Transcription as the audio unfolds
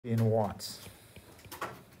in watts.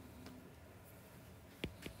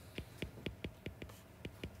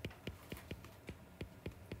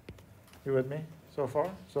 You with me so far?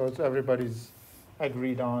 So it's everybody's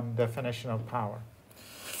agreed on definition of power.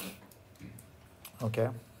 Okay.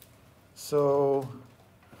 So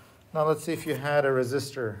now let's see if you had a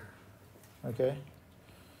resistor. Okay.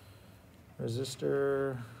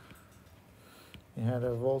 Resistor, you had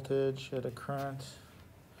a voltage, you had a current.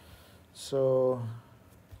 So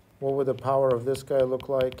what would the power of this guy look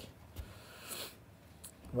like?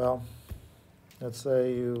 Well, let's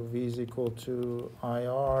say V is equal to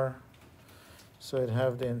IR. So I'd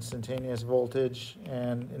have the instantaneous voltage,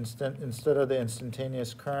 and instead of the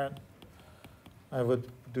instantaneous current, I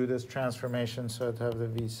would do this transformation, so I'd have the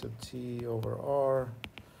V sub T over R.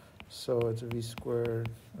 So it's V squared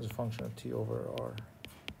as a function of T over R.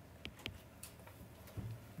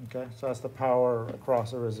 Okay, so that's the power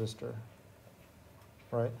across a resistor,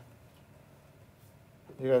 right?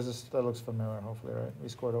 You guys, that looks familiar, hopefully, right? V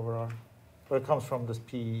squared over R. But it comes from this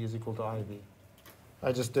P is equal to IV.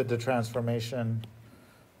 I just did the transformation,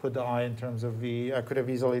 put the I in terms of V. I could have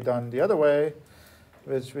easily done the other way,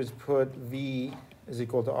 which was put V is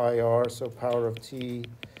equal to IR, so power of T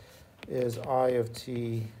is I of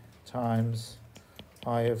T times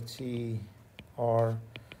I of T R,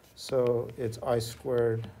 so it's I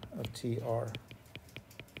squared of TR.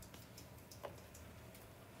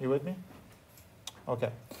 You with me? Okay,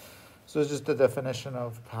 so it's just the definition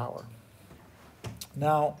of power.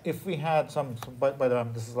 Now, if we had by the way,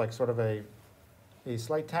 this is like sort of a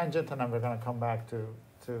slight tangent, and then we're going to come back to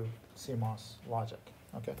CMOS logic.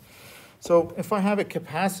 Okay, so if I have a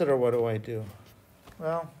capacitor, what do I do?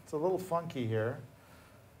 Well, it's a little funky here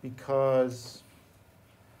because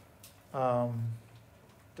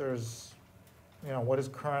there's, what is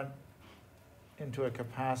current into a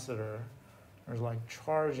capacitor? There's like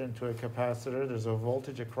charge into a capacitor. There's a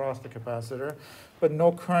voltage across the capacitor, but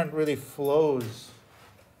no current really flows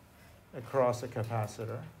across a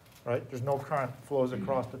capacitor, right? There's no current flows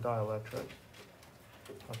across the dielectric,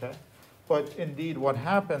 okay? But indeed, what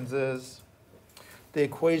happens is the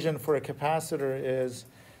equation for a capacitor is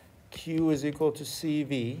Q is equal to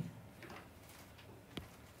CV,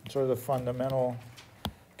 sort of the fundamental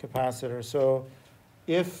capacitor. So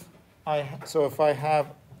if I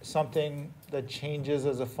have something that changes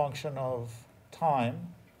as a function of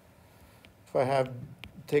time, if I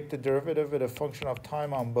take the derivative at a function of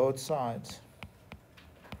time on both sides,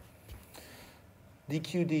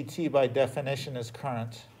 dq dt by definition is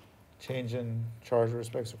current, change in charge with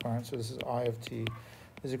respect to current. So this is I of t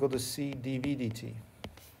is equal to c dv dt.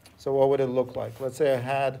 So what would it look like? Let's say if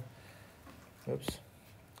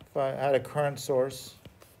I had a current source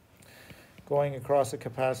going across a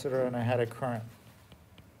capacitor and I had a current.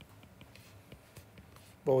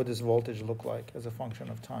 What would this voltage look like as a function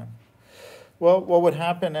of time? Well, what would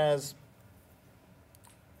happen is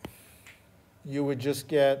you would just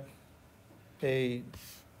get this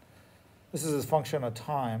is a function of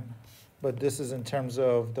time, but this is in terms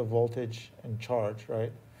of the voltage and charge,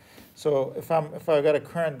 right? So if I've got a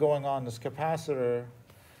current going on this capacitor,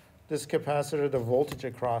 the voltage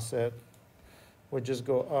across it would just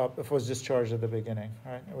go up if it was discharged at the beginning,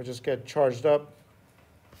 right? It would just get charged up,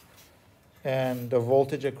 and the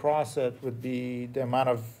voltage across it would be the amount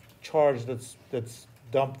of charge that's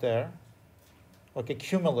dumped there, like a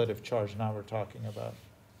cumulative charge now we're talking about,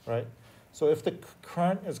 right? So if the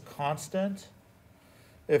current is constant,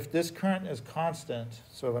 if this current is constant,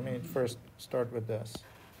 so let me first start with this.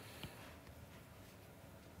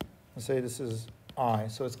 Let's say this is I,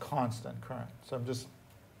 so it's constant current. So I'm just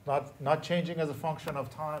not changing as a function of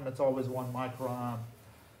time. It's always 1 microamp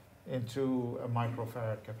into a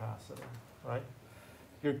microfarad capacitor, right?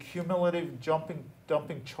 Your cumulative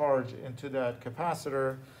dumping charge into that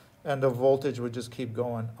capacitor, and the voltage would just keep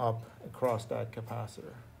going up across that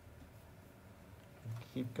capacitor.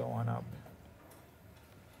 Keep going up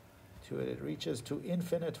till it reaches to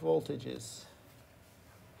infinite voltages.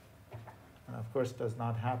 And of course, does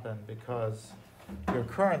not happen because your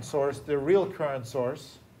current source, the real current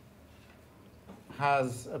source,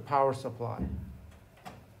 has a power supply.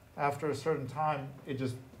 After a certain time, it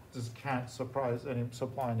just can't supply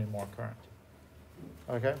any more current.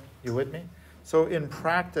 Okay, you with me? So in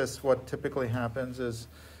practice, what typically happens is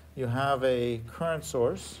you have a current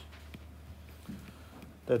source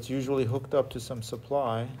that's usually hooked up to some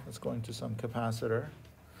supply that's going to some capacitor.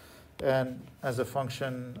 And as a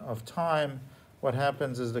function of time, what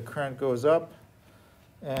happens is the current goes up,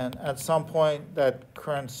 and at some point, that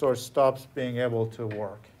current source stops being able to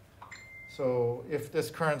work. So if this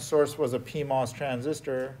current source was a PMOS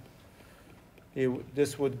transistor,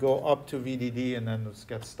 this would go up to VDD and then just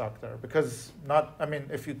get stuck there. Because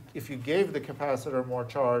if you gave the capacitor more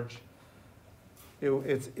charge,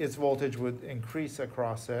 its voltage would increase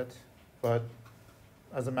across it, but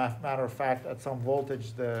as a matter of fact, at some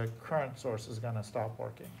voltage, the current source is going to stop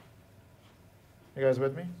working. You guys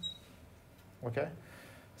with me? Okay.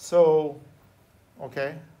 So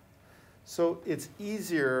it's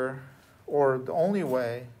easier, or the only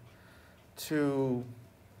way to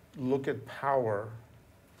look at power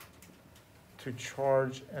to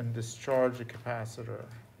charge and discharge a capacitor,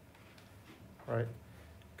 right?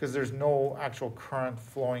 Because there's no actual current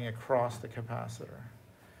flowing across the capacitor.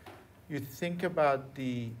 You think about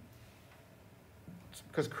because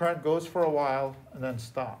current goes for a while and then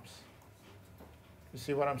stops. You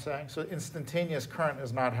see what I'm saying? So instantaneous current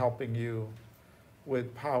is not helping you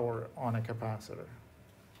with power on a capacitor.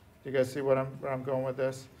 Do you guys see where I'm going with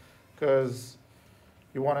this? Because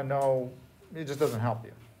you want to know, it just doesn't help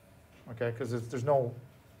you, okay? Because there's no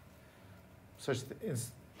such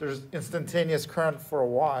there's instantaneous current for a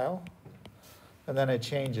while, and then it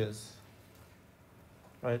changes,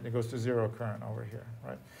 right? It goes to zero current over here,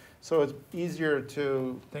 right? So it's easier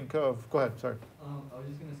to think of. Go ahead, sorry. I was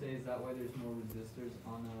just going to say, is that why there's more resistors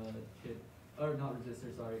on a chip, or not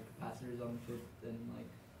resistors, sorry, capacitors on the chip than like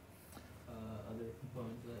other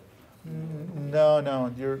components that? No,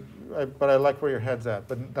 but I like where your head's at,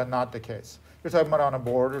 but that's not the case. You're talking about on a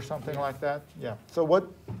board or something like that? Yeah. So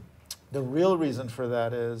the real reason for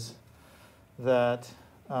that is that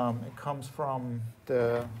it comes from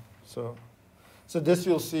so this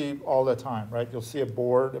you'll see all the time, right? You'll see a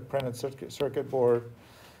board, a printed circuit board.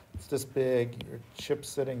 It's this big, your chip's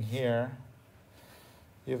sitting here.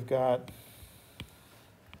 You've got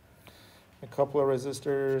a couple of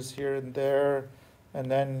resistors here and there. And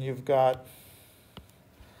then you've got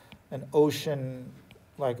an ocean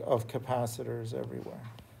of capacitors everywhere.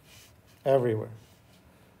 Everywhere.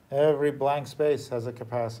 Every blank space has a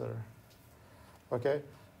capacitor. Okay?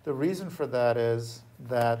 The reason for that is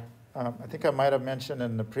that, I think I might have mentioned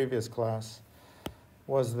in the previous class,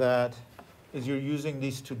 was that you're using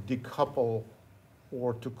these to decouple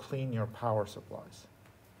or to clean your power supplies.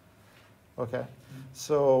 Okay,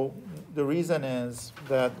 so the reason is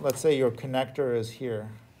that, let's say your connector is here.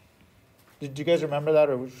 Did you guys remember that,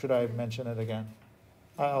 or should I mention it again?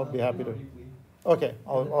 I'll be happy to. Okay,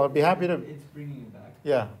 I'll be happy to. It's bringing it back.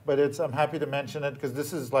 Yeah, but I'm happy to mention it because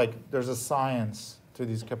this is there's a science to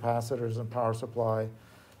these capacitors and power supply.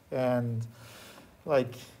 And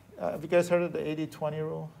have you guys heard of the 80-20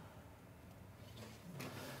 rule?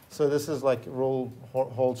 So this is rule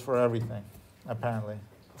holds for everything, apparently.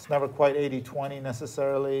 It's never quite 80-20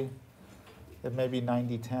 necessarily. It may be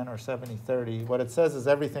 90-10 or 70-30. What it says is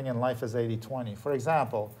everything in life is 80-20. For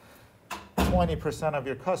example, 20% of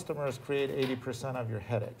your customers create 80% of your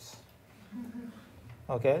headaches.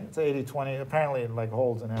 Okay, it's 80-20. Apparently, it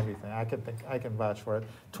holds in everything. I can vouch for it.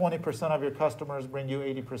 20% of your customers bring you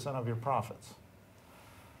 80% of your profits.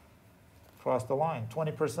 Cross the line.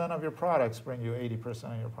 20% of your products bring you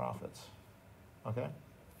 80% of your profits. Okay.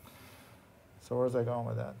 So where's I going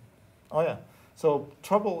with that? Oh, yeah. So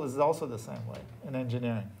trouble is also the same way in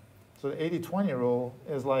engineering. So the 80-20 rule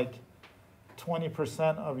is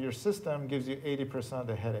 20% of your system gives you 80% of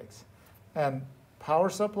the headaches. And power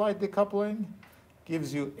supply decoupling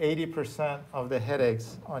gives you 80% of the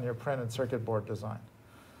headaches on your printed circuit board design,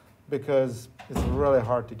 because it's really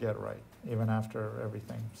hard to get right, even after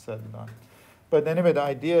everything's said and done. But anyway, the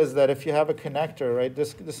idea is that if you have a connector, right,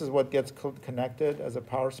 this is what gets connected as a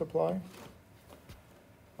power supply.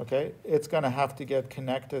 Okay, it's going to have to get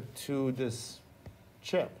connected to this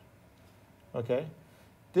chip. Okay,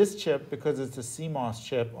 this chip, because it's a CMOS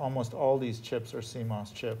chip, almost all these chips are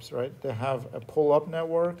CMOS chips, right? They have a pull-up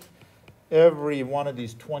network. Every one of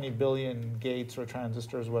these 20 billion gates or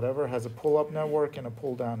transistors, whatever, has a pull-up network and a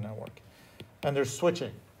pull-down network. And they're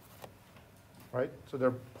switching, right? So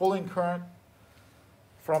they're pulling current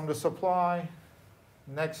from the supply.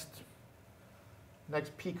 Next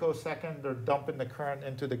picosecond, they're dumping the current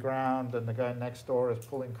into the ground, and the guy next door is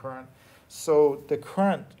pulling current. So the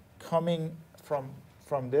current coming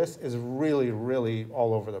from this is really, really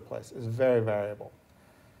all over the place. It's very variable,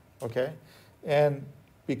 okay? And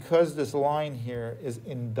because this line here is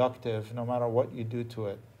inductive, no matter what you do to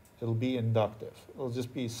it, it'll be inductive. It'll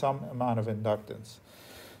just be some amount of inductance.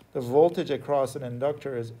 The voltage across an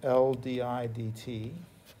inductor is L di dt,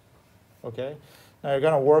 okay? Now you're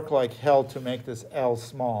going to work like hell to make this L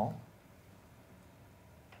small,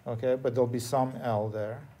 okay? But there'll be some L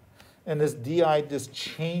there. And this di, this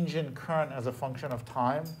change in current as a function of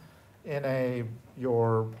time, in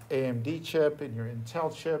your AMD chip, in your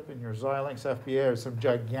Intel chip, in your Xilinx FPGA is some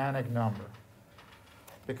gigantic number.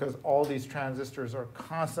 Because all these transistors are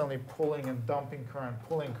constantly pulling and dumping current,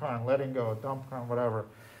 pulling current, letting go, dump current, whatever.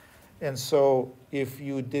 And so if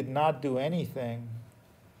you did not do anything,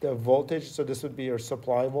 the voltage, so this would be your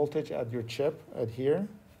supply voltage at your chip at here,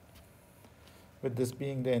 with this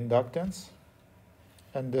being the inductance,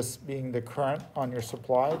 and this being the current on your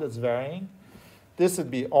supply that's varying, this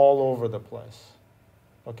would be all over the place.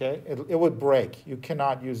 Okay? It would break. You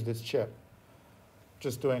cannot use this chip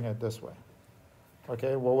just doing it this way.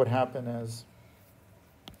 Okay, what would happen is,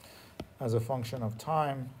 as a function of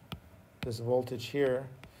time, this voltage here,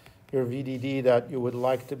 your VDD that you would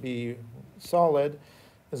like to be solid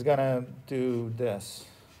is going to do this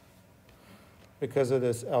because of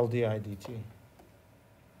this LDI/dt.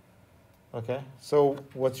 Okay, so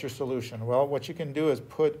what's your solution? Well, what you can do is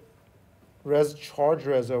put charge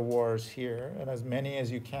reservoirs here, and as many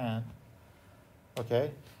as you can.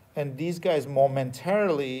 Okay, and these guys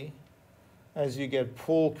momentarily, as you get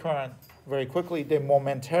pull current very quickly, they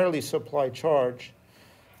momentarily supply charge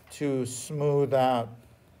to smooth out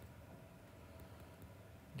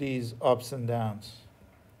these ups and downs.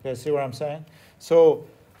 Okay, see what I'm saying? So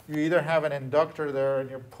you either have an inductor there and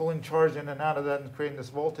you're pulling charge in and out of that and creating this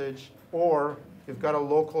voltage, or you've got a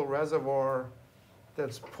local reservoir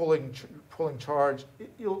that's pulling charge.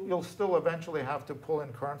 You'll still eventually have to pull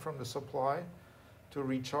in current from the supply to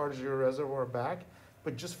recharge your reservoir back.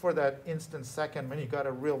 But just for that instant second, when you got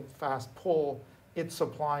a real fast pull, it's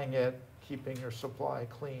supplying it, keeping your supply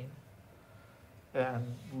clean, and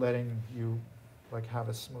letting you have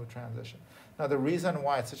a smooth transition. Now, the reason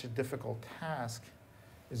why it's such a difficult task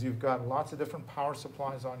is you've got lots of different power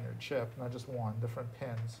supplies on your chip, not just one, different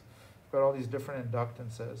pins. You've got all these different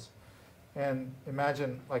inductances. And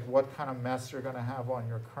imagine what kind of mess you're going to have on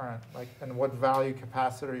your current, and what value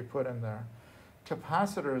capacitor you put in there.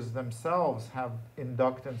 Capacitors themselves have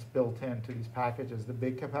inductance built into these packages. The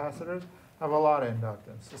big capacitors have a lot of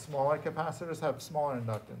inductance. The smaller capacitors have smaller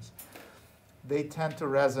inductance. They tend to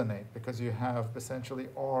resonate because you have essentially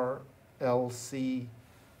R, L, C,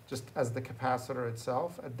 just as the capacitor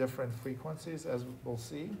itself at different frequencies, as we'll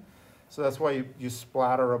see. So that's why you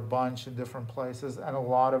splatter a bunch in different places, and a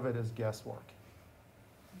lot of it is guesswork.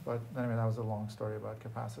 But anyway, that was a long story about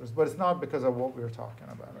capacitors. But it's not because of what we were talking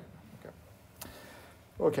about right now.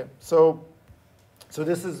 Okay, so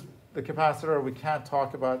this is the capacitor. We can't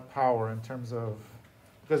talk about power in terms of,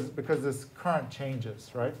 because this current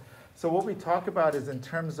changes, right? So what we talk about is in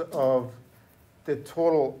terms of the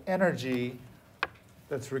total energy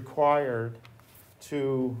that's required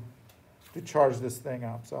to charge this thing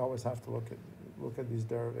up. So I always have to look at these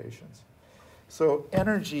derivations. So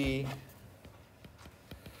energy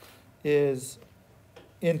is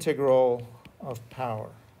integral of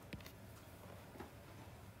power.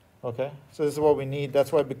 Okay, so this is what we need.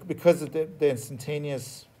 That's why, because of the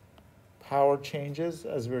instantaneous power changes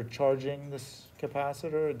as we're charging this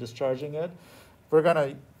capacitor, discharging it, we're going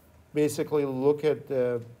to basically look at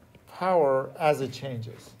the power as it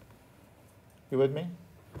changes. You with me?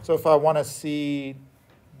 So if I want to see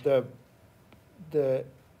the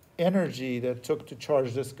energy that it took to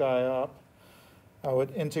charge this guy up, I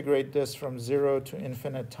would integrate this from 0 to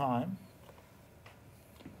infinite time.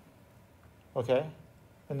 Okay?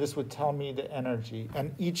 And this would tell me the energy.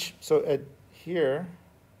 And so at here,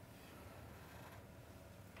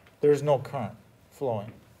 there's no current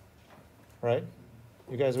flowing, right?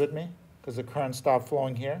 You guys with me? Because the current stopped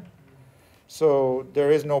flowing here. So there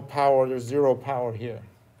is no power, there's zero power here.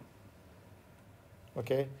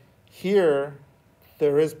 Okay? Here,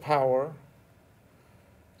 there is power,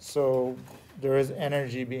 so there is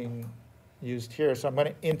energy being used here. So I'm going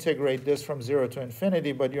to integrate this from 0 to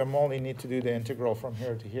infinity, but you only need to do the integral from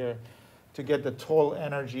here to here to get the total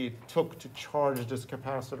energy it took to charge this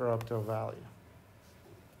capacitor up to a value.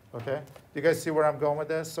 Okay? Do you guys see where I'm going with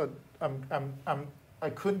this? So I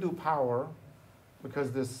couldn't do power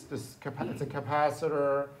because it's a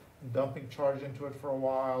capacitor, dumping charge into it for a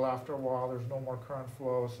while. After a while, there's no more current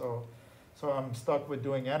flow. So I'm stuck with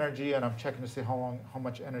doing energy, and I'm checking to see how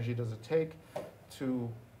much energy does it take to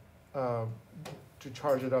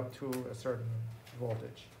charge it up to a certain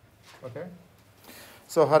voltage. Okay?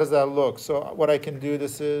 So how does that look? So what I can do,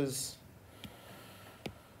 this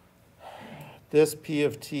P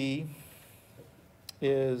of t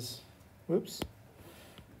is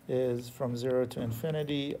from 0 to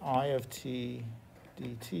infinity, I of t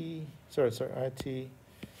dt, I t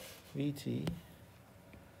vt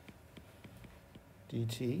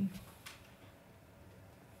dt.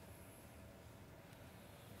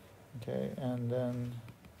 Okay, and then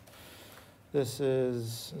This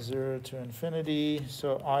is 0 to infinity,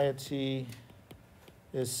 so I at t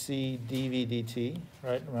is c dv dt,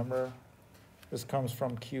 right? Remember, this comes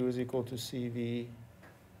from q is equal to cv,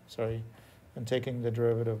 sorry, and taking the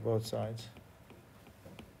derivative of both sides.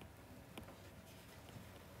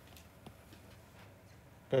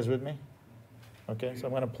 Guys with me? Okay, so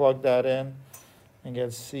I'm going to plug that in and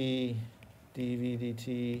get c dv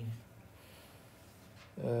dt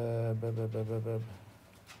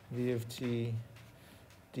v of t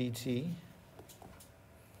dt.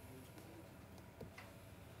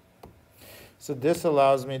 So this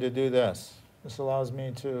allows me to do this. This allows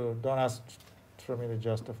me to, don't ask for me to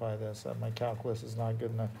justify this, my calculus is not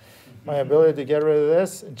good enough. My ability to get rid of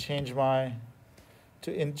this and change my,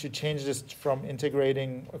 to change this from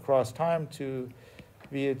integrating across time to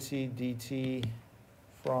v of t dt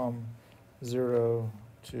from 0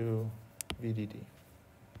 to vdd.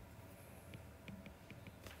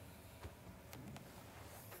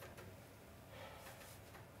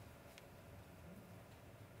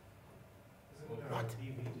 What?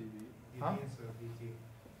 Huh?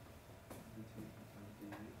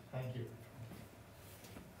 Thank you.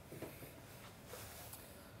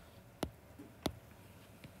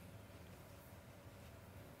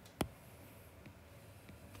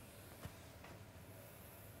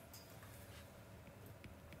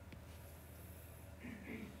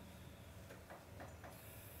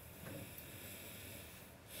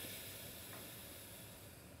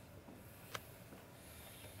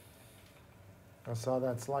 I saw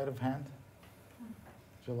that sleight of hand.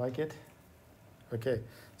 Did you like it? Okay,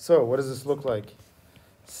 so what does this look like?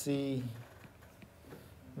 C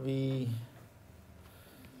v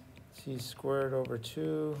t squared over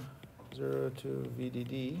 2, 0 to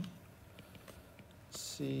vdd,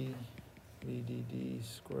 c vdd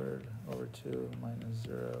squared over 2 minus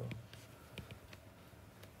 0.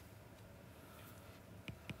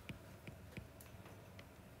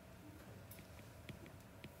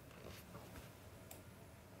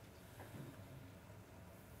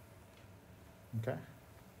 Okay.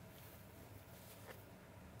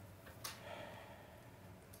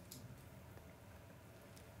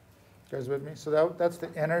 You guys with me? So that's the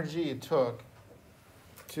energy it took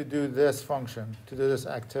to do this function, to do this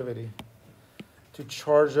activity, to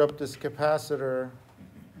charge up this capacitor.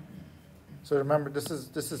 So remember, this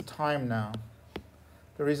is time now.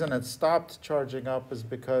 The reason it stopped charging up is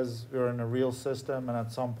because we were in a real system, and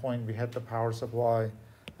at some point we hit the power supply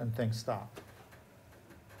and things stopped.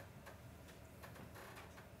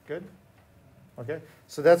 Good? Okay?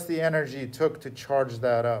 So that's the energy it took to charge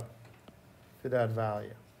that up to that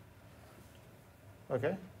value.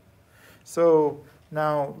 Okay? So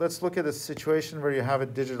now let's look at a situation where you have a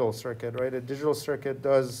digital circuit, right? A digital circuit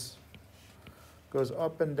goes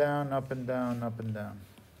up and down, up and down, up and down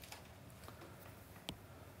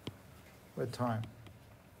with time.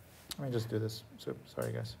 Let me just do this. So,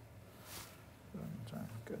 sorry, guys.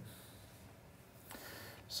 Good.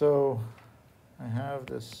 So I have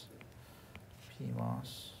this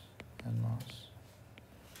PMOS, NMOS.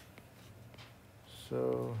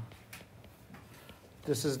 So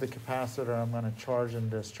this is the capacitor I'm going to charge and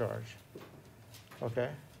discharge. Okay?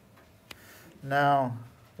 Now,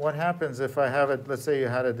 what happens if I have it, let's say you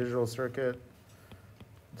had a digital circuit,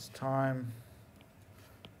 it's time,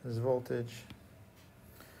 this voltage,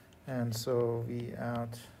 and so V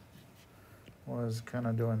out was kind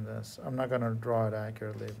of doing this. I'm not going to draw it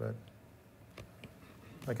accurately, but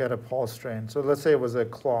like at a pulse train. So let's say it was a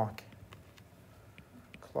clock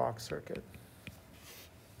circuit.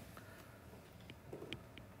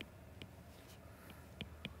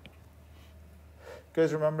 You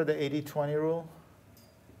guys remember the 80-20 rule?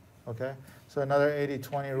 Okay, so another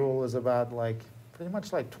 80-20 rule is about like pretty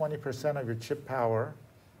much like 20% of your chip power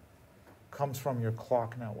comes from your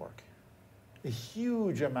clock network. A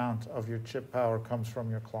huge amount of your chip power comes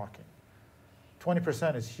from your clocking.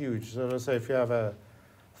 20% is huge. So let's say if you have a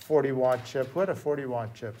 40-watt chip. Who had a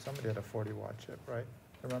 40-watt chip? Somebody had a 40-watt chip, right?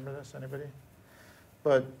 Remember this, anybody?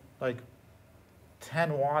 But like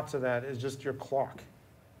 10 watts of that is just your clock,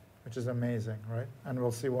 which is amazing, right? And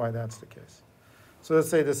we'll see why that's the case. So let's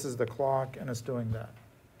say this is the clock and it's doing that,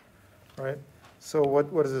 right? So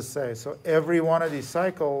what does this say? So every one of these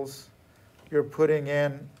cycles, you're putting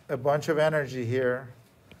in a bunch of energy here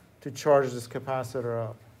to charge this capacitor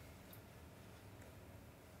up.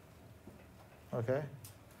 Okay?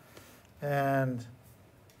 And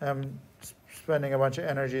I'm spending a bunch of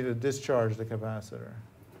energy to discharge the capacitor.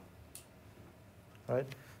 Right?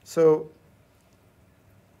 So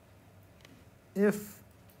if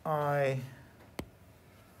I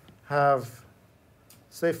have,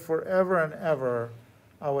 say, forever and ever,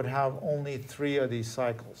 I would have only 3 of these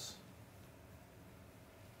cycles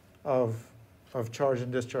of charge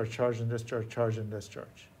and discharge, charge and discharge, charge and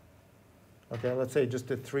discharge. Okay, let's say just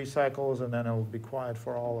did 3 cycles and then it will be quiet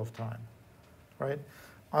for all of time, right?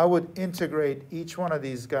 I would integrate each one of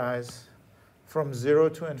these guys from 0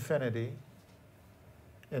 to infinity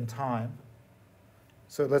in time.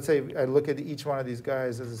 So let's say I look at each one of these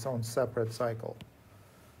guys as its own separate cycle.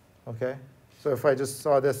 Okay? So if I just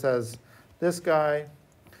saw this as this guy,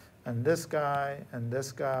 and this guy, and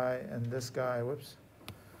this guy, and this guy, whoops,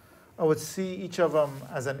 I would see each of them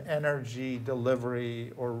as an energy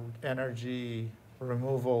delivery or energy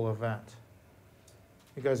removal event.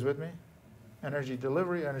 You guys with me? Energy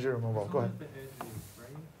delivery, energy removal. Go ahead. The edges, right?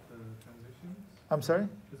 The transitions? I'm sorry?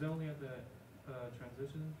 Is it only at the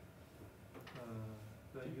transition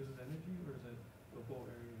that uses energy, or is it the whole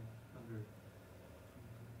area under?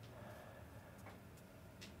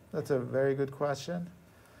 That's a very good question.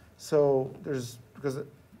 So there's, because,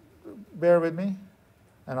 bear with me,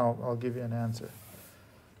 and I'll give you an answer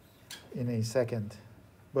in a second.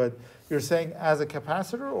 But you're saying as a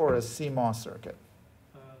capacitor or a CMOS circuit?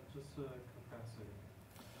 Just a capacitor.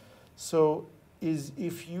 So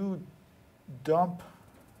if you dump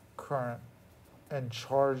current and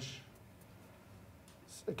charge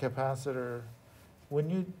a capacitor,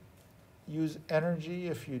 wouldn't you use energy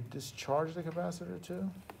if you discharge the capacitor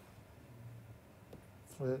too?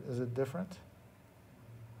 Is it different?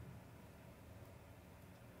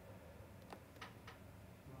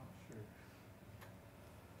 Not sure.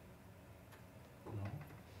 No,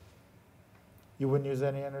 You wouldn't use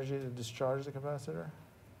any energy to discharge the capacitor? I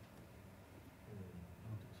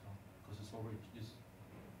don't think so, because it's already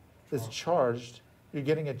It's charged. You're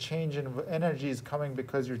getting a change in energy is coming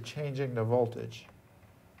because you're changing the voltage.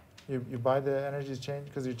 You buy the energy change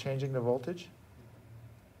because you're changing the voltage?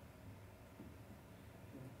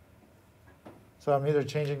 So I'm either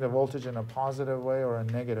changing the voltage in a positive way or a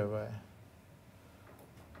negative way.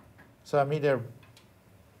 So I'm either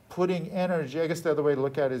putting energy, I guess the other way to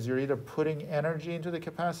look at it is you're either putting energy into the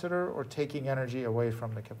capacitor or taking energy away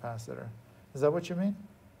from the capacitor. Is that what you mean?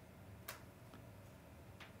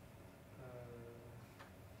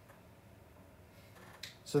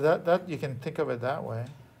 So that you can think of it that way.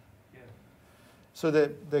 Yeah. So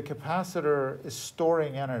that the capacitor is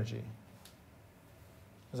storing energy.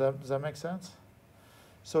 Does that make sense?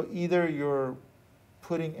 So either you're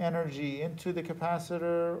putting energy into the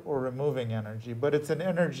capacitor or removing energy, but it's an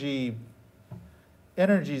energy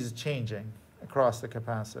is changing across the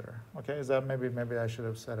capacitor. Okay, is that maybe I should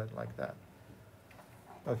have said it like that.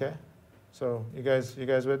 Okay? So you guys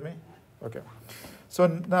with me? Okay. So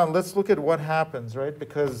now let's look at what happens, right?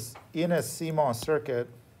 Because in a CMOS circuit,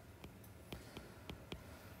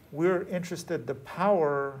 we're interested, the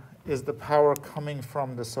power is the power coming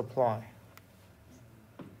from the supply.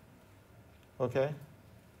 Okay?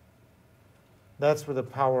 That's where the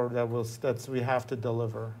power that we have to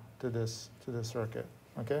deliver to this circuit.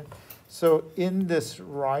 Okay? So in this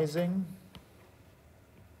rising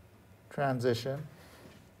transition,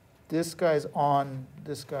 this guy's on,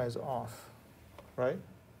 this guy's off, right?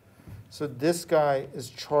 So this guy is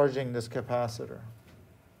charging this capacitor.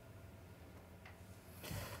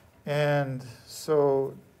 And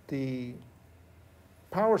so the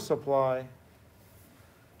power supply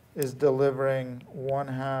is delivering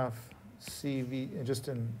 1/2 CV, just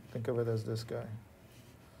think of it as this guy,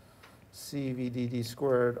 CVDD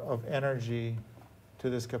squared of energy to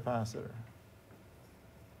this capacitor.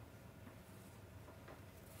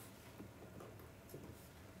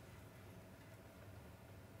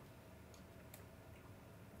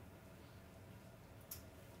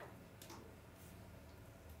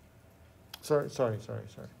 Sorry.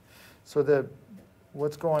 So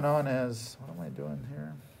what's going on is, what am I doing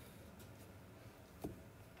here?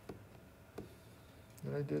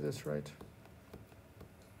 Did I do this right?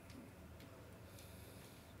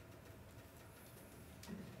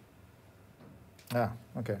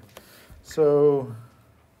 Okay. So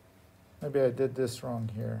maybe I did this wrong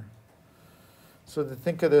here. So to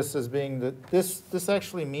think of this as being that this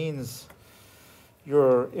actually means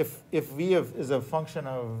if V is a function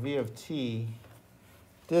of V of t,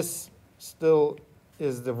 this still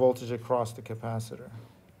is the voltage across the capacitor.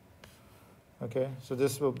 Okay, so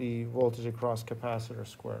this will be voltage across capacitor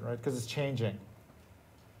squared, right? Because it's changing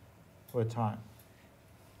with time.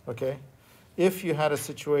 Okay, if you had a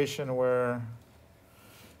situation where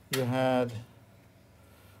you had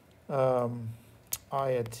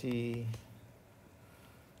I at t,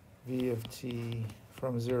 V of t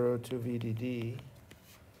from 0 to VDD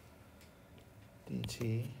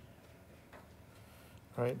dt,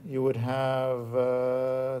 right? You would have,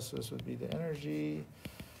 so this would be the energy.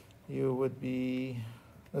 You would be,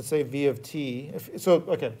 let's say V of t.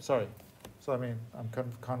 Okay, sorry. So I mean, I'm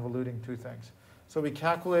convoluting two things. So we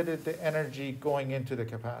calculated the energy going into the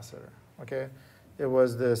capacitor, okay? It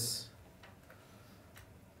was this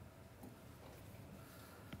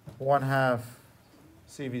 1/2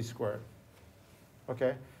 CV squared,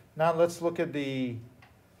 okay? Now let's look at the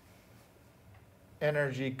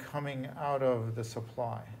energy coming out of the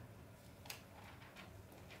supply,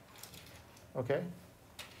 okay?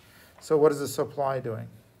 So what is the supply doing?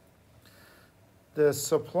 The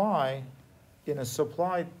supply, in a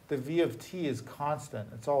supply, the V of t is constant.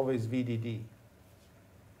 It's always VDD,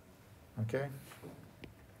 okay?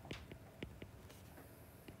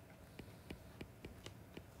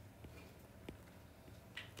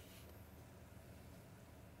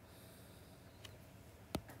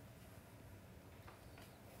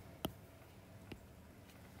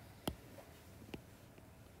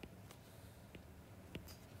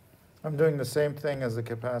 I'm doing the same thing as the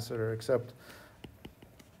capacitor, except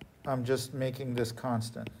I'm just making this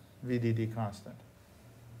constant, VDD constant,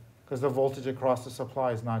 because the voltage across the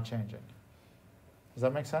supply is not changing. Does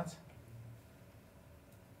that make sense?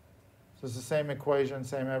 So it's the same equation,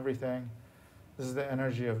 same everything. This is the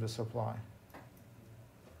energy of the supply.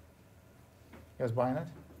 You guys buying it?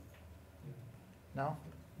 No?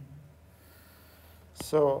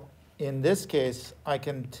 So in this case, I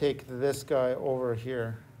can take this guy over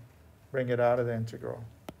here, bring it out of the integral.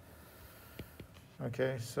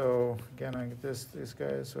 Okay, so again, I get this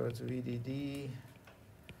guy, so it's VDD.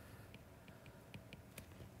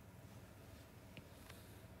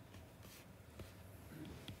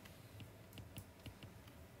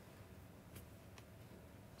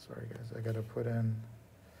 Sorry guys, I gotta put in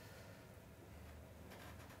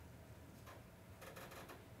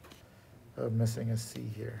missing a C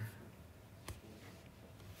here.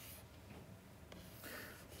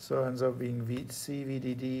 So it ends up being C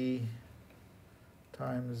VDD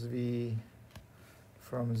times V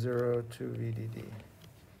from 0 to VDD.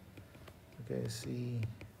 Okay, C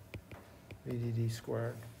VDD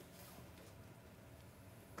squared.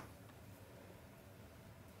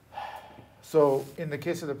 So in the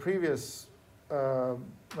case of the previous,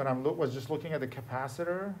 when I was just looking at the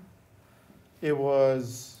capacitor, it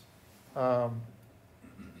was 1/2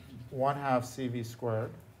 CV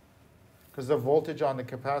squared, because the voltage on the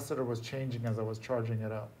capacitor was changing as I was charging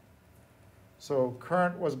it up. So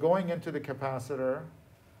current was going into the capacitor,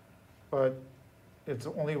 but it's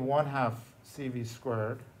only 1/2 CV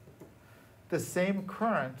squared. The same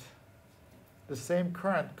current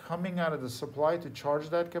coming out of the supply to charge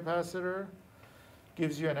that capacitor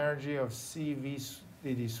gives you an energy of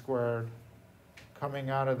CVDD squared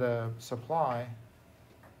coming out of the supply,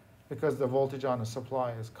 because the voltage on the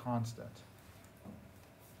supply is constant.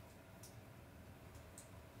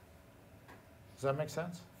 Does that make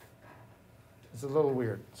sense? It's a little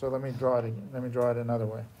weird. So let me draw it again. Let me draw it another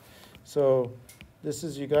way. So this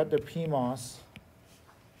is, you got the PMOS.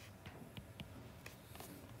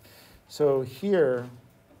 So here,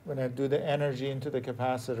 when I do the energy into the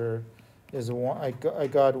capacitor, is I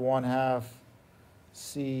got 1/2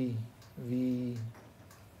 CV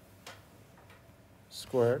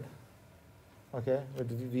squared, okay, with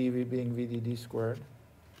V being VDD squared,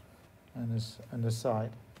 and this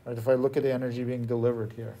side. Right? If I look at the energy being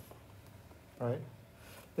delivered here, right,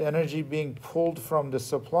 the energy being pulled from the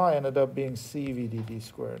supply ended up being C VDD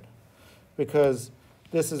squared, because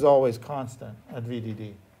this is always constant at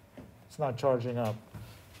VDD. It's not charging up.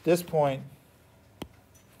 This point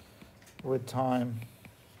with time,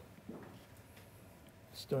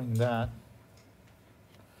 it's doing that.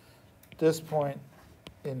 This point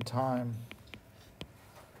in time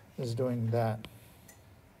is doing that.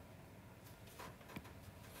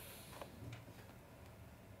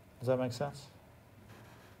 Does that make sense?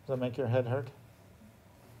 Does that make your head hurt?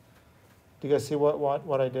 Do you guys see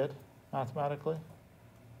what I did mathematically?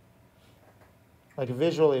 Like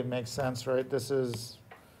visually it makes sense, right? This is,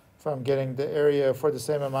 if I'm getting the area for the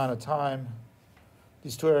same amount of time,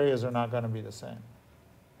 these two areas are not going to be the same,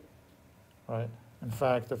 right? In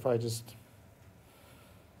fact, if I just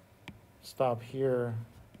stop here,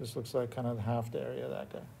 this looks like kind of half the area of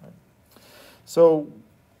that guy, right? So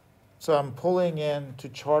I'm pulling in to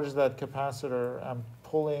charge that capacitor, I'm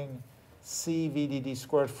pulling C VDD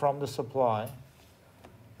squared from the supply,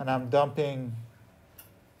 and I'm dumping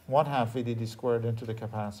 1/2 VDD squared into the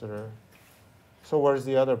capacitor. So where's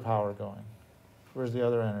the other power going? Where's the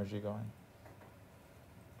other energy going?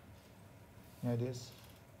 Any ideas?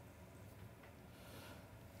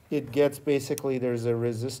 It gets basically, there's a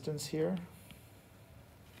resistance here.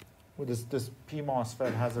 with this P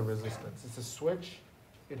MOSFET has a resistance. It's a switch,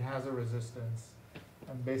 it has a resistance.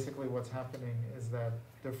 And basically what's happening is that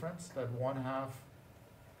difference, that 1/2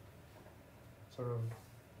 sort of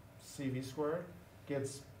CV squared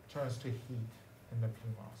turns to heat in the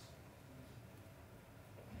PMOS.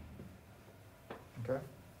 Okay?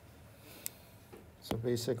 So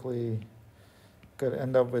basically, could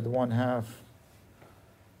end up with 1/2,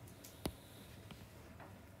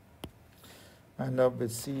 end up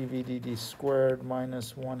with C VDD squared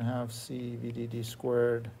minus 1/2 C VDD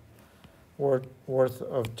squared worth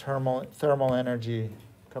of thermal energy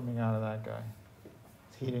coming out of that guy.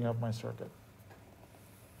 It's heating up my circuit.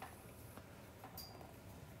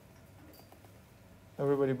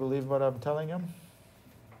 Everybody believe what I'm telling him?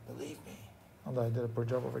 Believe me. Although I did a poor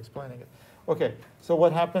job of explaining it. Okay, so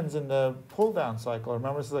what happens in the pull-down cycle?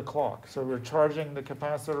 Remember, this is a clock. So we're charging the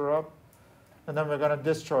capacitor up, and then we're going to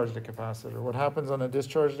discharge the capacitor. What happens on a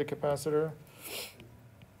discharge the capacitor?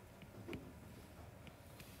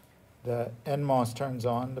 The NMOS turns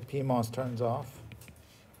on, the PMOS turns off,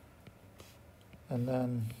 and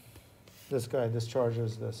then this guy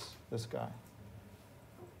discharges this guy.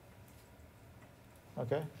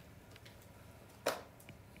 Okay?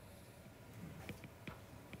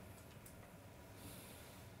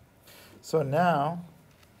 So now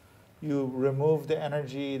you remove the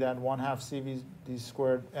energy, that 1/2 CVD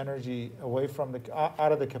squared energy away from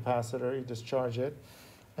out of the capacitor, you discharge it,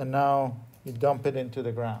 and now you dump it into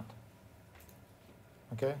the ground.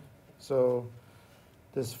 Okay? So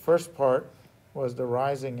this first part was the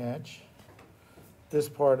rising edge. This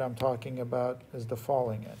part I'm talking about is the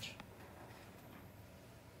falling edge.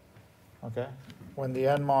 Okay? When the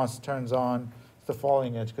NMOS turns on, it's the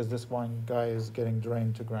falling edge because this one guy is getting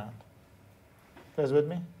drained to ground. You guys with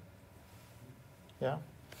me? Yeah?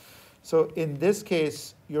 So in this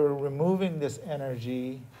case, you're removing this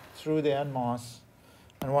energy through the NMOS,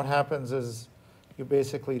 and what happens is the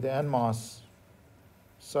NMOS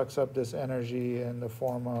sucks up this energy in the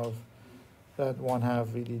form of that 1/2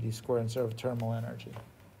 VDD squared instead of thermal energy.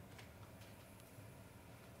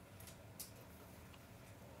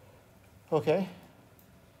 Okay?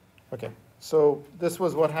 Okay, so this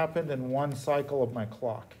was what happened in one cycle of my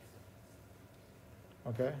clock.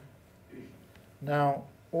 Okay? Now,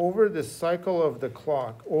 over the cycle of the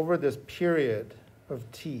clock, over this period of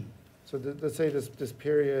t, so let's say this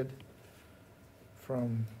period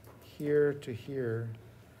from here to here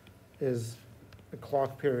is the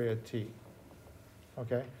clock period t.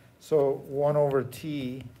 Okay? So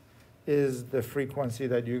 1/t is the frequency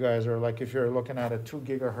that you guys are, like if you're looking at a 2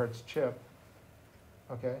 gigahertz chip,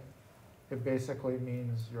 okay, it basically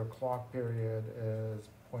means your clock period is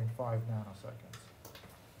 0.5 nanoseconds.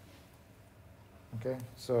 Okay,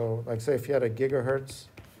 so like say if you had a gigahertz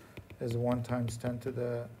is 1 times 10 to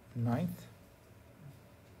the 9th.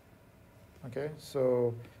 Okay,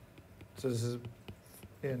 so this is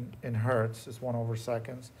in hertz, is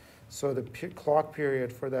 1/seconds. So the clock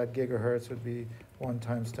period for that gigahertz would be 1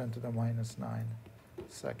 times 10 to the minus 9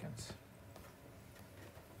 seconds.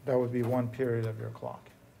 That would be one period of your clock.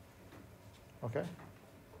 Okay?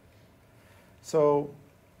 So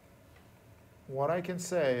what I can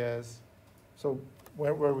say is, so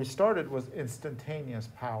where we started was instantaneous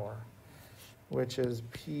power, which is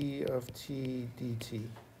P of t dt.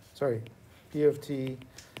 Sorry, P of t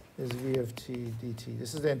is V of t dt.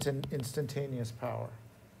 This is the instantaneous power.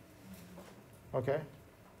 Okay?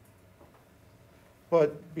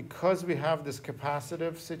 But because we have this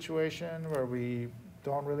capacitive situation where we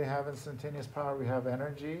don't really have instantaneous power, we have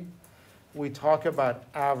energy, we talk about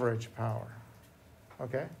average power.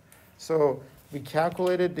 Okay? So we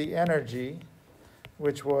calculated the energy,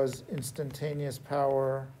 which was instantaneous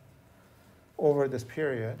power over this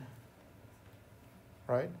period,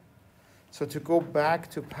 right? So to go back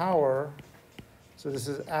to power, so this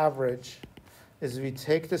is average, is we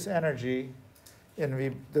take this energy and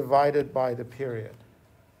we divide it by the period.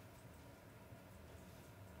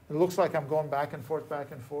 It looks like I'm going back and forth,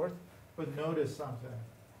 but notice something.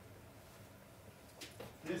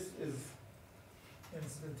 This is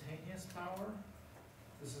instantaneous power.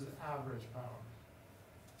 This is average power.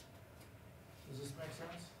 Does this make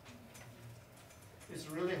sense? It's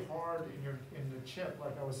really hard in the chip,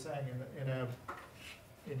 like I was saying,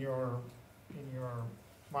 in your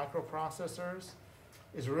microprocessors.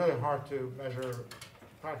 It's really hard to measure,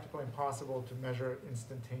 practically impossible to measure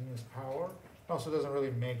instantaneous power. It also doesn't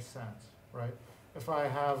really make sense, right? If I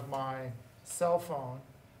have my cell phone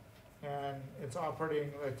and it's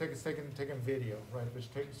operating, like it's taking video, right, which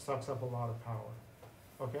sucks up a lot of power,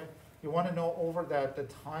 okay? You want to know over the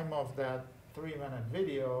time of that 3-minute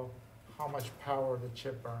video, how much power the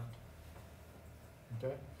chip burned.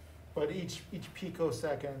 Okay? But each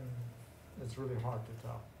picosecond is really hard to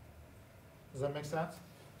tell. Does that make sense?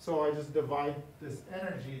 So I just divide this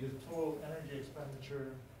energy, the total energy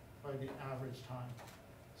expenditure, by the average time.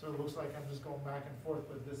 So it looks like I'm just going back and forth,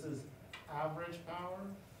 but this is average power,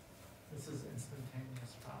 this is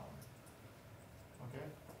instantaneous power. Okay?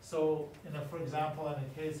 So, for example, in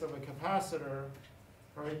the case of a capacitor,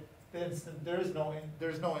 right, there's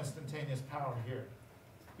no instantaneous power here.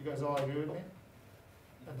 You guys all agree with me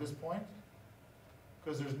at this point?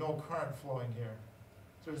 Because there's no current flowing here.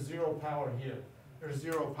 So there's zero power here. There's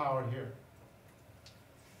zero power here.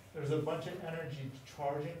 There's a bunch of energy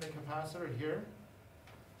charging the capacitor here.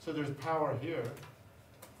 So there's power here.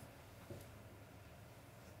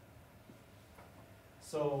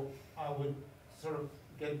 So I would sort of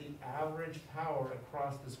get the average power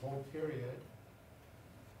across this whole period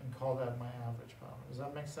and call that my average power. Does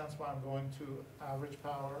that make sense why I'm going to average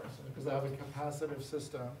power? Because I have a capacitive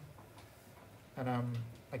system and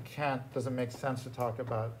doesn't make sense to talk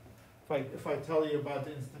about. If I tell you about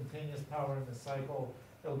the instantaneous power in the cycle,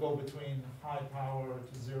 it'll go between high power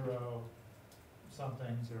to zero,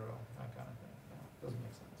 something, zero, that kind of thing. Yeah, doesn't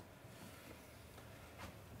make sense.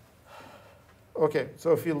 Okay,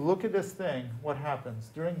 so if you look at this thing, what happens?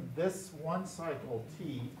 During this one cycle,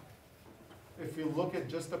 T, if you look at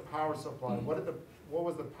just the power supply, what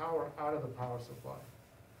was the power out of the power supply?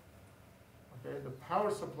 Okay, the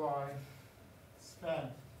power supply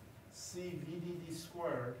spent C VDD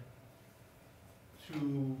squared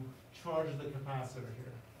to charge the capacitor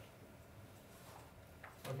here.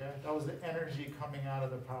 Okay, that was the energy coming out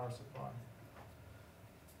of the power supply.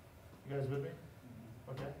 You guys with me?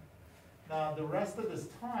 Okay. Now the rest of this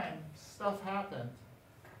time, stuff happened,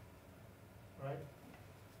 right?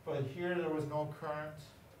 But here there was no current.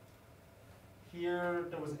 Here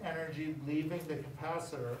there was energy leaving the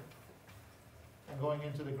capacitor and going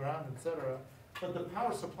into the ground, etc. But the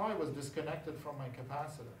power supply was disconnected from my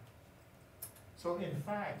capacitor. So in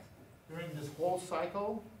fact, during this whole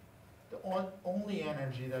cycle, the only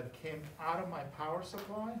energy that came out of my power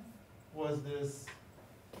supply was this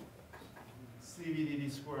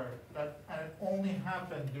CVDD squared. And it only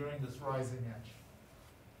happened during this rising edge.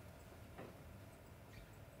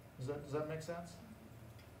 Does that make sense?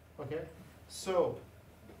 Okay, so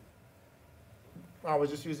I was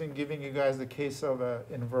just giving you guys the case of an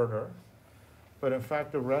inverter, but in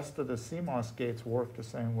fact the rest of the CMOS gates work the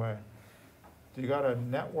same way. You got a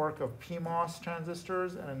network of PMOS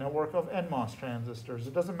transistors and a network of NMOS transistors.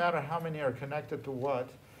 It doesn't matter how many are connected to what,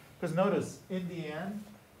 because notice, in the end,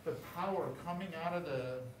 the power coming out of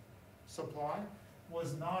the supply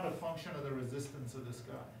was not a function of the resistance of this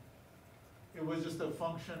guy. It was just a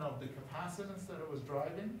function of the capacitance that it was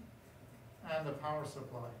driving and the power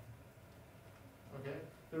supply. Okay?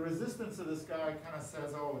 The resistance of this guy kind of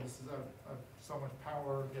says, oh, this is so much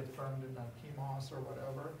power gets burned in that PMOS or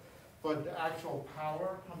whatever. But the actual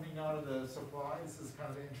power coming out of the supply, this is kind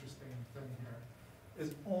of the interesting thing here,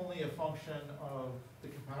 is only a function of the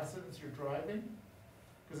capacitance you're driving,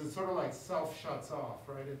 because it's sort of like self-shuts off,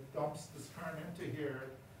 right? It dumps this current into here,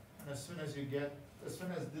 and as soon as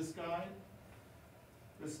this guy,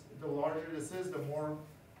 the larger this is, the more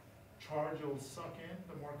charge it will suck in,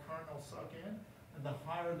 the more current it will suck in, and the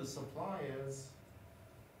higher the supply is,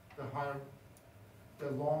 the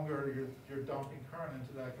longer you're dumping current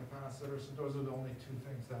into that capacitor. So those are the only two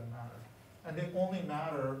things that matter. And they only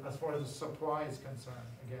matter as far as the supply is concerned,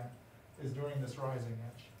 again, is during this rising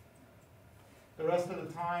edge. The rest of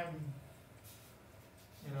the time,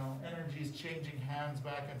 energy is changing hands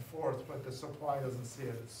back and forth, but the supply doesn't see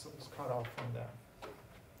it. It's cut off from there.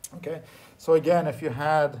 Okay, so again, if you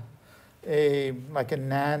had like a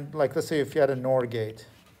NAND, like let's say if you had a NOR gate,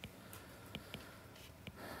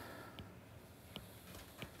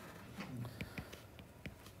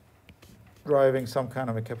 driving some kind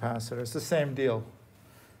of a capacitor. It's the same deal.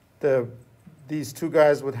 These two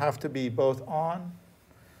guys would have to be both on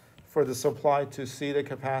for the supply to see the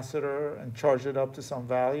capacitor and charge it up to some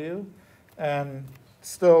value. And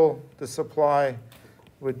still, the supply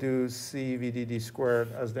would do C VDD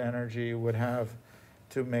squared as the energy would have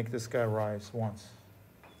to make this guy rise once.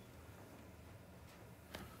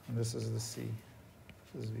 And this is the C.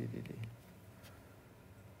 This is VDD.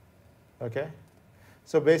 Okay?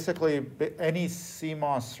 So basically, any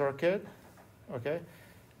CMOS circuit, okay,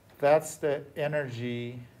 that's the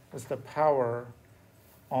energy, that's the power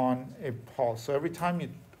on a pulse. So every time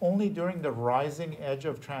only during the rising edge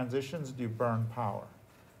of transitions do you burn power.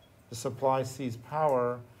 The supply sees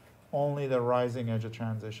power, only the rising edge of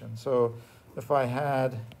transition. So if I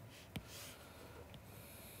had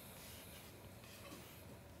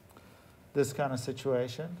this kind of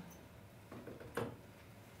situation,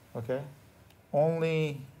 okay,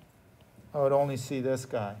 I would only see this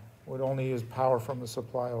guy. Would only use power from the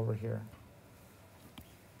supply over here.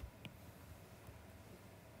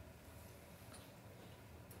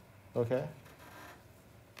 Okay?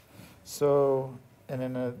 So, and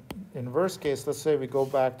in an inverse case, let's say we go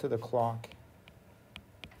back to the clock.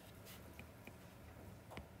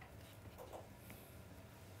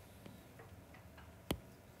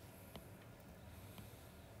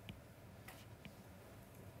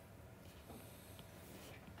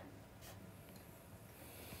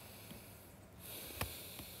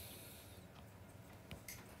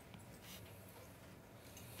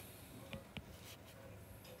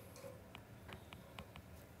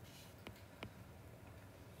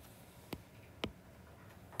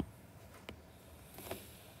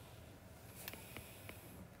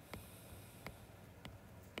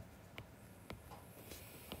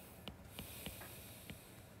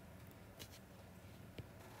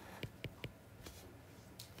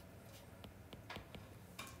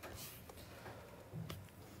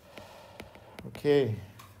 Okay.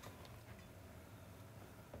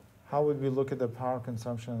 How would we look at the power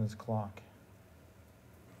consumption of this clock?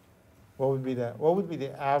 What would be that? What would be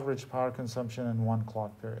the average power consumption in one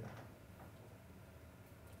clock period?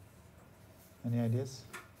 Any ideas?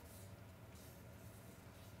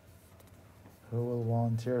 Who will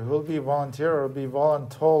volunteer? Who will be volunteer or be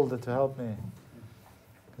voluntold to help me?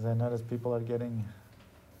 Because I notice people are getting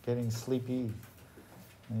sleepy.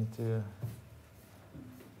 I need to.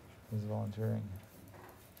 Who's volunteering?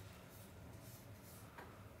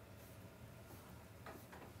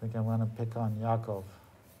 I think I'm going to pick on Yaakov.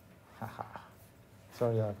 Haha.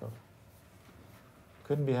 Sorry, Yaakov.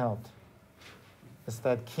 Couldn't be helped. It's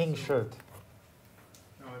that king shirt.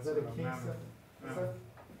 No, it's Is that a a king mammoth. shirt? Is that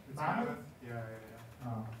It's mammoth? mammoth? Yeah, yeah,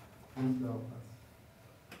 Oh, no.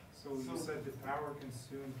 yeah. So you said the power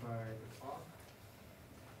consumed by the clock?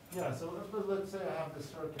 Yeah, so let's say I have this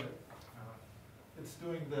circuit. It's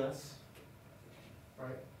doing this,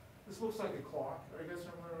 right? This looks like a clock. Are you guys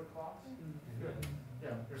familiar with clocks? Good. Yeah,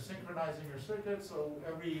 you're synchronizing your circuit, so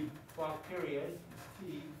every clock period,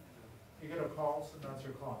 T, you get a pulse, and that's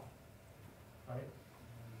your clock, right?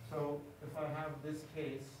 So if I have this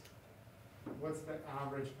case, what's the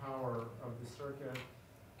average power of the circuit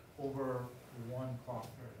over one clock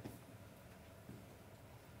period?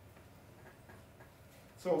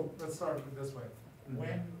 So let's start with this way.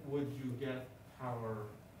 When would you get power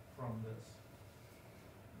from this?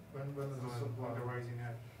 When is the supply? On the rising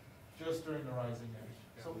edge. Just during the rising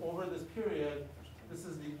edge. So over this period, this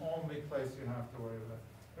is the only place you have to worry about.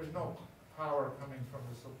 There's no power coming from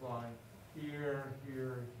the supply here,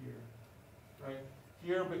 here, here, right?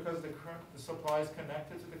 Here, because the supply is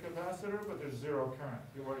connected to the capacitor, but there's zero current.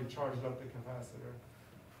 You already charged up the capacitor.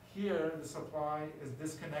 Here, the supply is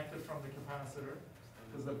disconnected from the capacitor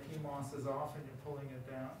because the PMOS is off and you're pulling it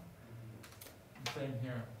down. Same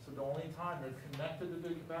here. So the only time they're connected to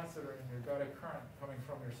the capacitor and you've got a current coming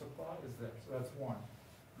from your supply is there. So that's one.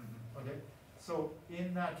 Okay? So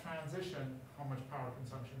in that transition, how much power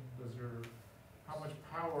consumption how much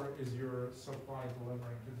power is your supply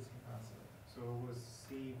delivering to this capacitor? So it was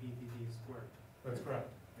CVDD squared. That's correct.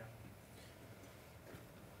 Yeah.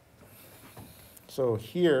 So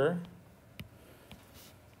here,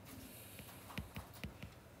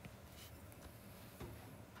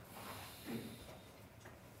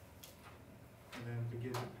 And then to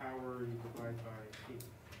get the power, you divide by T,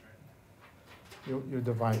 right? you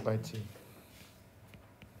divide by T.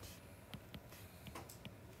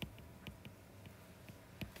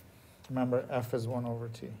 Remember, F is 1 over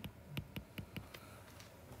T.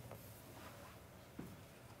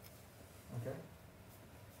 Okay?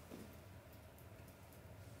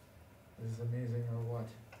 This is amazing or what?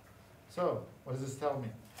 So, what does this tell me?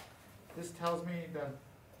 This tells me that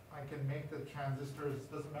I can make the transistors,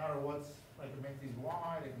 doesn't matter I can make these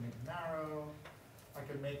wide, I can make narrow, I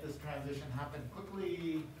can make this transition happen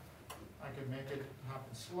quickly, I can make it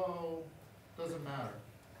happen slow, doesn't matter.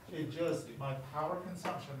 It just, my power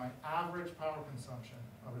consumption, my average power consumption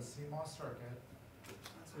of a CMOS circuit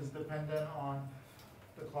is dependent on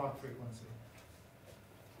the clock frequency.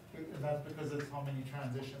 And that's because it's how many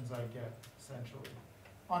transitions I get, essentially,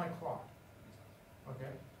 on a clock,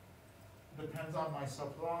 okay? Depends on my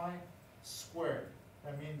supply squared.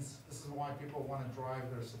 That means this is why people want to drive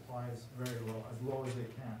their supplies very low, as low as they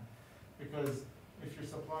can. Because if your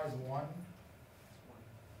supply is 1,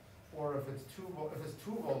 or if it's 2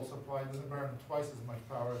 volt supply, it doesn't burn twice as much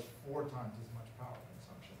power, it's 4 times as much power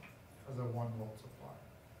consumption as a 1 volt supply.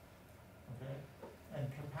 Okay? And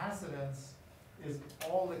capacitance is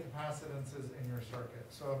all the capacitances in your circuit.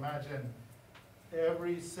 So imagine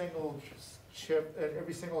every single circuit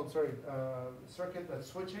that's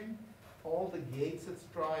switching, all the gates it's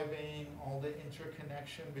driving, all the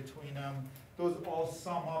interconnection between them, those all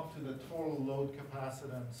sum up to the total load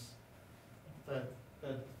capacitance that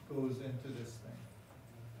goes into this thing,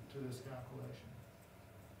 to this calculation.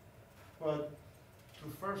 But to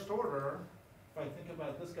first order, if I think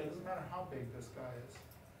about this guy, it doesn't matter how big this guy is.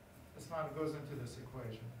 This amount goes into this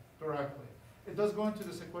equation directly. It does go into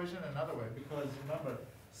this equation another way, because remember,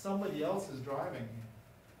 somebody else is driving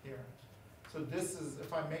here. So this is,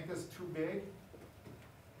 if I make this too big,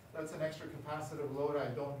 that's an extra capacitive load I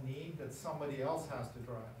don't need that somebody else has to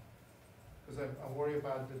drive. Because I worry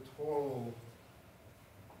about the total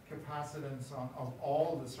capacitance of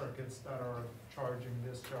all the circuits that are charging,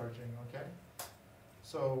 discharging, okay?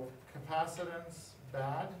 So capacitance,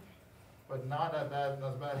 bad, but not as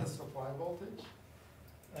bad as supply voltage.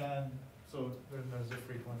 And so then there's a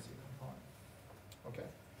frequency component. Okay.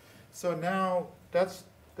 So now that's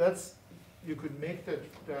you could make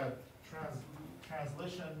that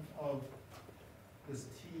translation of this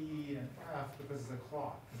T and F because it's a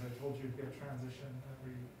clock, because I told you you'd get transition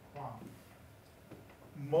every clock.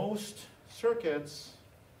 Most circuits,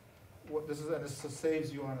 and this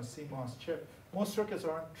saves you on a CMOS chip, most circuits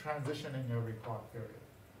aren't transitioning every clock period.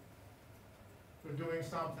 They're doing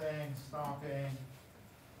something, stopping,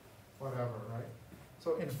 whatever, right?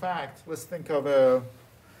 So in fact, let's think of it,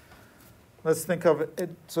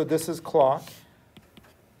 so this is clock.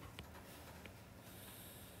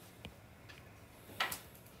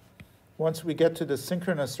 Once we get to the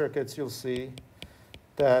synchronous circuits, you'll see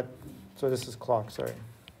that, so this is clock, sorry.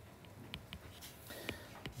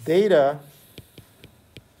 Data,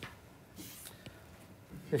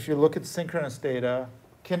 if you look at synchronous data,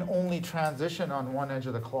 can only transition on one edge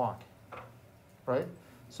of the clock, right?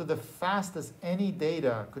 So the fastest any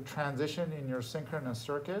data could transition in your synchronous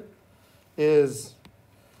circuit is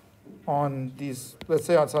on these, let's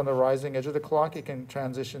say it's on the rising edge of the clock, it can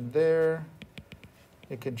transition there,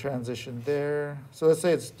 it can transition there. So let's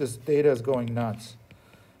say this data is going nuts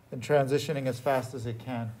and transitioning as fast as it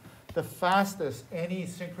can. The fastest any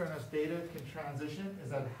synchronous data can transition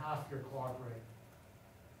is at half your clock rate.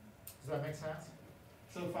 Does that make sense?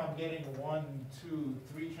 So if I'm getting 1, 2,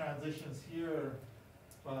 3 transitions here,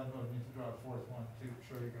 well, I need to draw a fourth one to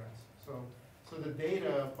show you guys. So the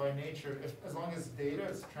data by nature, as long as data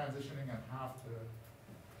is transitioning at half the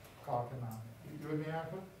clock amount. You with me,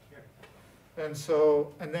 Aqua? Yeah.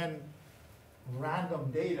 And then random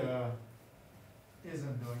data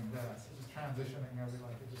isn't doing this. It's just transitioning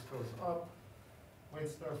like it just goes up,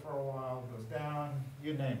 waits there for a while, goes down,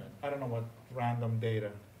 you name it. I don't know what random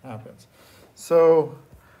data happens. So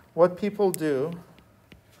what people do,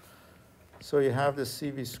 so you have this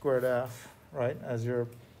CV squared F, right, as your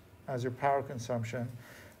power consumption.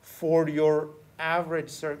 For your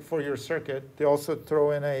average for your circuit, they also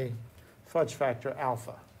throw in a fudge factor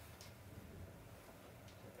alpha.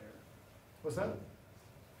 What's that?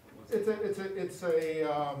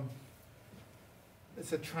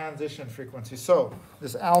 It's a transition frequency. So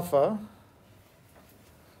this alpha.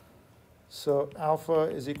 So alpha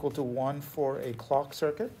is equal to 1 for a clock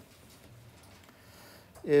circuit.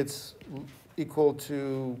 It's equal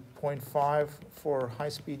to 0.5 for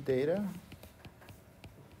high-speed data.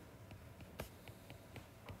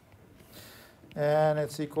 And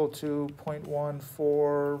it's equal to 0.1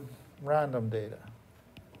 for random data.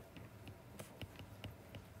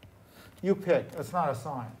 You pick. It's not a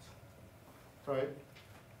science, right?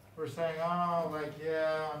 We're saying, oh, like,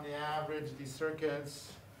 yeah, on the average, these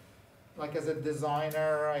circuits, like as a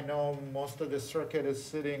designer, I know most of the circuit is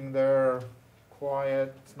sitting there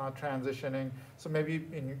quiet, it's not transitioning. So maybe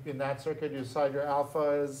in that circuit, you decide your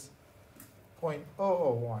alpha is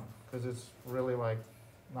 0.001, because it's really like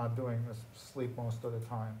not doing this sleep most of the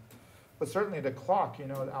time. But certainly the clock, you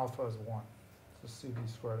know, the alpha is 1. So CV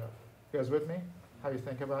squared F. You guys with me? How you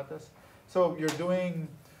think about this? So we're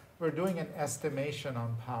doing an estimation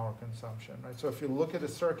on power consumption, right? So if you look at a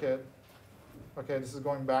circuit, okay, this is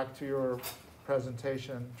going back to your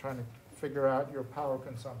presentation, trying to figure out your power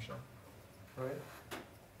consumption, right?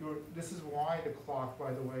 This is why the clock,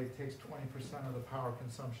 by the way, takes 20% of the power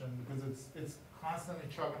consumption, because it's constantly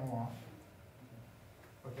chugging along,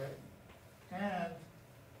 okay? And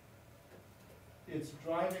it's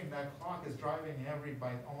driving, that clock is driving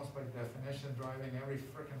almost by definition, driving every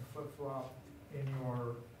frickin' flip-flop in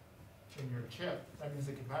your chip. That means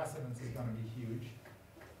the capacitance is gonna be huge.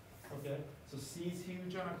 Okay, so C is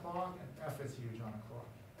huge on a clock and F is huge on a clock.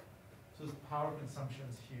 So this power consumption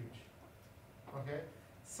is huge. Okay,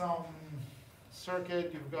 some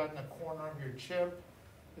circuit you've got in the corner of your chip.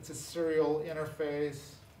 It's a serial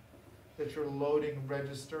interface that you're loading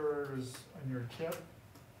registers on your chip.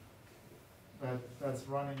 That's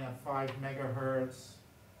running at 5 megahertz,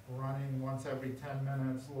 running once every 10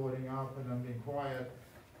 minutes, loading up and then being quiet.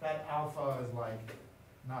 That alpha is like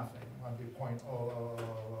nothing, might be 0.0001, whatever,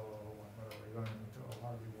 you don't even need to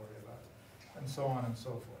hardly worry about it, and so on and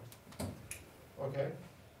so forth. Okay?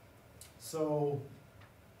 So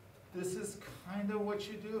this is kind of what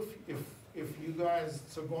you do if you guys,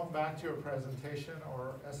 so going back to your presentation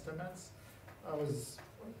or estimates,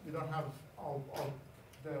 we don't have all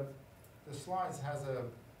the slides has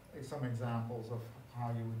some examples of how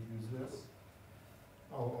you would use this.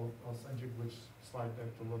 I'll send you which slide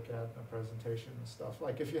deck to look at in the presentation and stuff.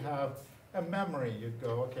 Like if you have a memory, you'd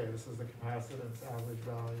go, okay, this is the capacitance, average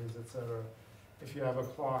values, etc. If you have a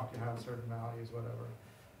clock, you have certain values, whatever.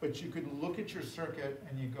 But you could look at your circuit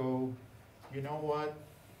and you go, you know what?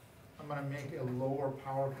 I'm going to make a lower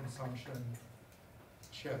power consumption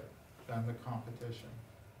chip than the competition.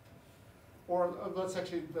 Or let's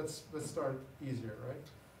start easier, right?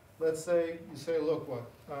 Let's say you say, look, what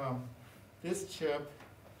this chip,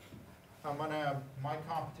 my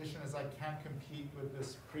competition is I can't compete with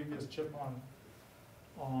this previous chip on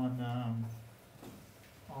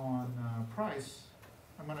price.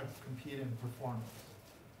 I'm going to compete in performance.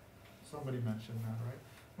 Somebody mentioned that, right?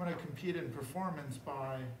 I'm going to compete in performance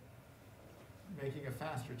by making a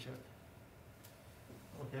faster chip.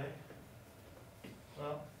 Okay?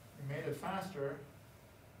 Well, you made it faster.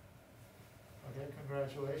 Okay,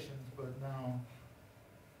 congratulations, but now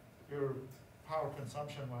your power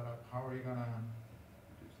consumption went up. How are you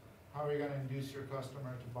gonna induce your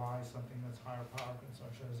customer to buy something that's higher power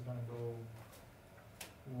consumption? Is it gonna go,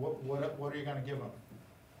 what are you gonna give them?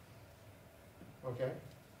 Okay?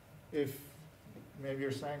 If maybe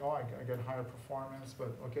you're saying, oh, I get higher performance,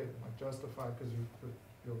 but okay, like justified because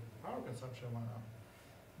your power consumption went up.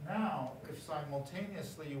 Now, if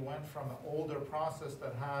simultaneously you went from an older process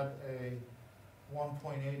that had a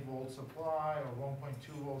 1.8 volt supply or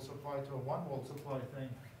 1.2 volt supply to a 1 volt supply thing,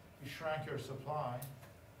 you shrank your supply,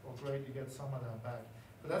 well great, you get some of that back.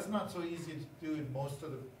 But that's not so easy to do in most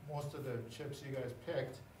of the chips you guys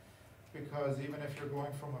picked, because even if you're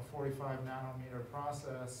going from a 45 nanometer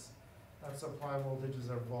process, that supply voltages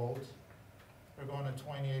are volt. You're going to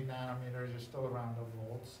 28 nanometers, you're still around a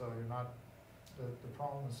volt, so you're not, the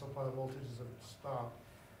problem is supply voltages have stopped.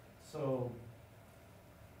 So,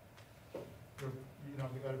 you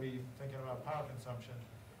got to be thinking about power consumption.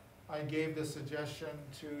 I gave the suggestion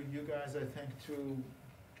to you guys, I think, to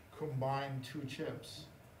combine 2 chips,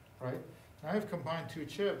 right? Now I've combined 2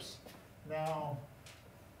 chips. Now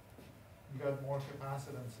you got more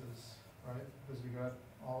capacitances, right? Because you got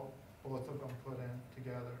both of them put in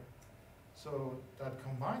together. So that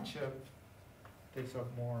combined chip takes up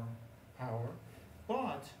more power,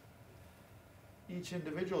 but each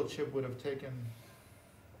individual chip would have taken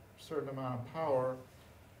a certain amount of power,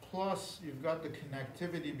 plus you've got the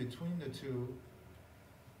connectivity between the two,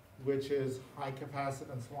 which is high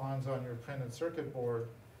capacitance lines on your printed circuit board.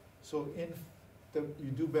 So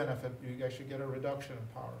you do benefit, you actually get a reduction in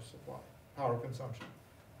power consumption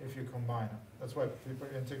if you combine them. That's why people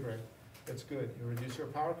integrate. It's good. You reduce your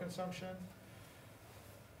power consumption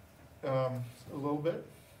a little bit,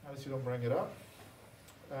 at least you don't bring it up,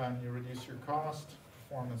 and you reduce your cost.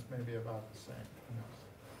 Performance may be about the same.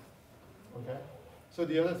 Okay? So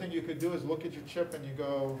the other thing you could do is look at your chip and you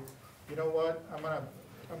go, you know what,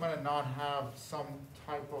 I'm gonna not have some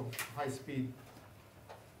type of high-speed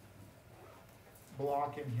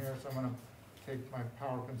block in here, so I'm gonna take my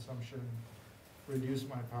power consumption, reduce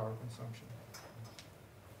my power consumption.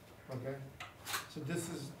 Okay? So this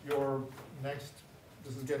is your next,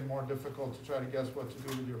 this is getting more difficult to try to guess what to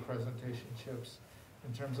do with your presentation chips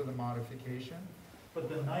in terms of the modification. But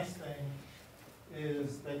the nice thing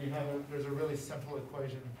is that there's a really simple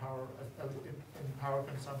equation in power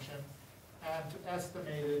consumption. And to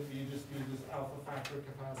estimate it, you just use this alpha factor,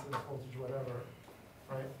 capacitance, voltage, whatever,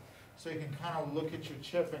 right? So you can kind of look at your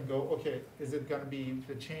chip and go, okay, is it going to be,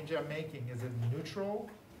 the change I'm making, is it neutral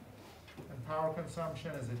in power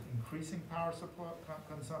consumption? Is it increasing power supply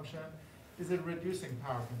consumption? Is it reducing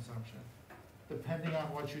power consumption? Depending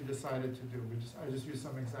on what you decided to do. I just used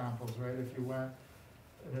some examples, right? If you went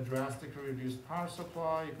in a drastically reduced power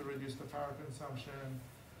supply, you could reduce the power consumption.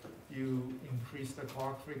 You increase the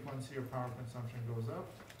clock frequency, your power consumption goes up,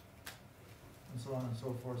 and so on and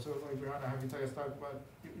so forth. So, like, Brianna, have you talked about,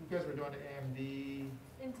 you guys were doing AMD?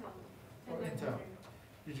 Intel. Oh, Intel.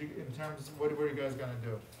 Did you, in terms, what were you guys gonna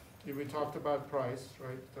do? We talked about price,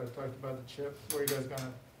 right? So I talked about the chip. What are you guys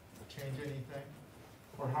gonna change anything?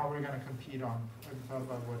 Or how are we gonna compete on, have you thought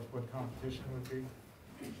about what competition would be?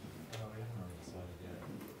 We haven't really decided yet.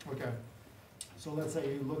 Okay, so let's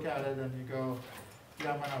say you look at it and you go,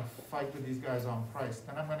 yeah, I'm gonna fight with these guys on price,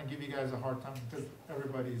 then I'm gonna give you guys a hard time, because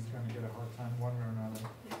everybody's gonna get a hard time one way or another.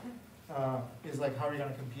 Is like, how are you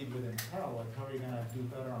gonna compete with Intel? Like, how are you gonna do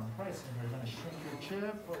better on pricing? Are you gonna shrink your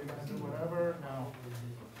chip, or are you gonna do whatever? No.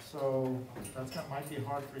 So, might be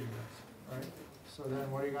hard for you guys, right? So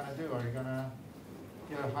then what are you gonna do? Are you gonna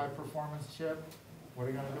get a high performance chip? What are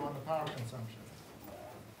you gonna do on the power consumption?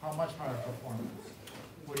 How much higher performance?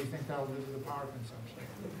 What do you think that'll do to the power consumption?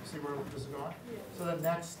 See where this is going? So the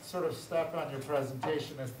next sort of step on your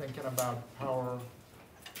presentation is thinking about power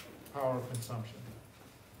consumption.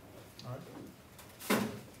 All right?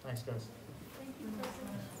 Thanks, guys. Thank you,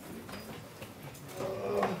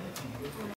 Professor.